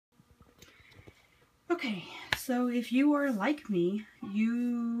Okay, so if you are like me,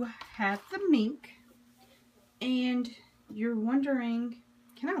 you have the Minc and you're wondering,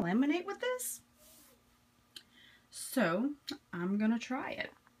 can I laminate with this? So I'm gonna try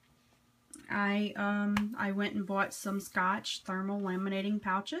it. I went and bought some Scotch thermal laminating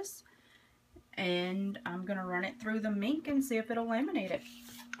pouches, and I'm gonna run it through the Minc and see if it'll laminate it.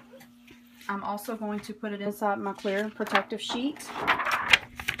 I'm also going to put it inside my clear protective sheet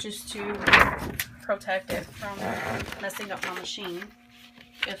just to protect it from messing up my machine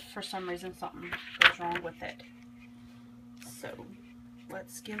if for some reason something goes wrong with it. So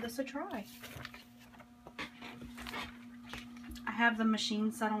let's give this a try. I have the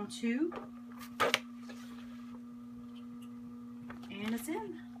machine set on 2 and it's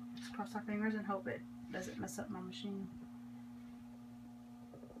in. Just cross our fingers and hope it doesn't mess up my machine.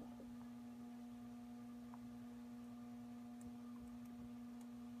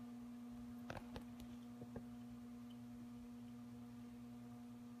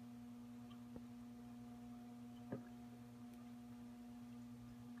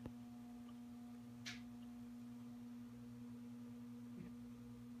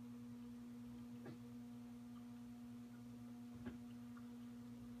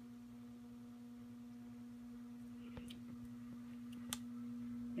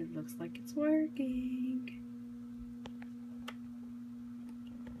 It looks like it's working.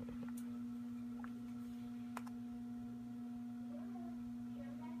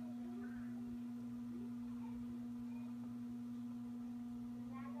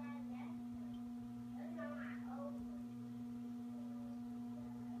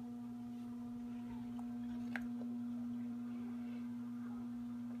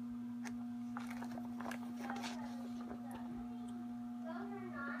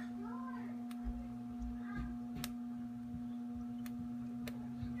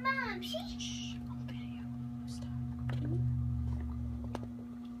 Shh. Video. Stop.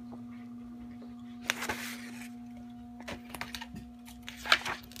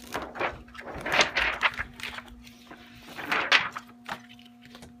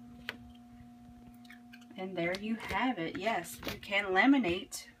 And there you have it. Yes, you can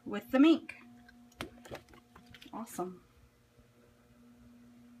laminate with the Minc. Awesome.